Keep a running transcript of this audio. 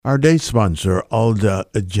Our day sponsor, Alda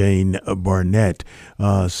Jane Barnett,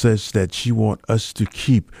 says that she wants us to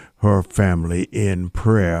keep her family in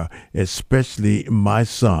prayer, especially my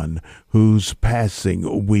son, whose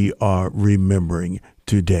passing we are remembering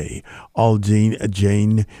today. Aldine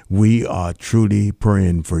Jane, we are truly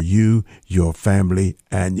praying for you, your family,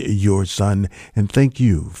 and your son. And thank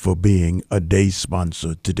you for being a day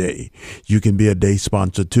sponsor today. You can be a day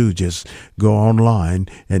sponsor too. Just go online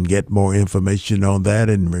and get more information on that.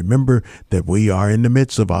 And remember that we are in the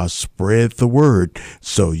midst of our Spread the Word.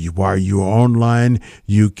 So while you're online,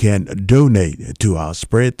 you can donate to our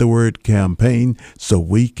Spread the Word campaign so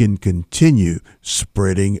we can continue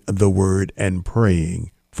spreading the word and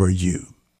praying for you.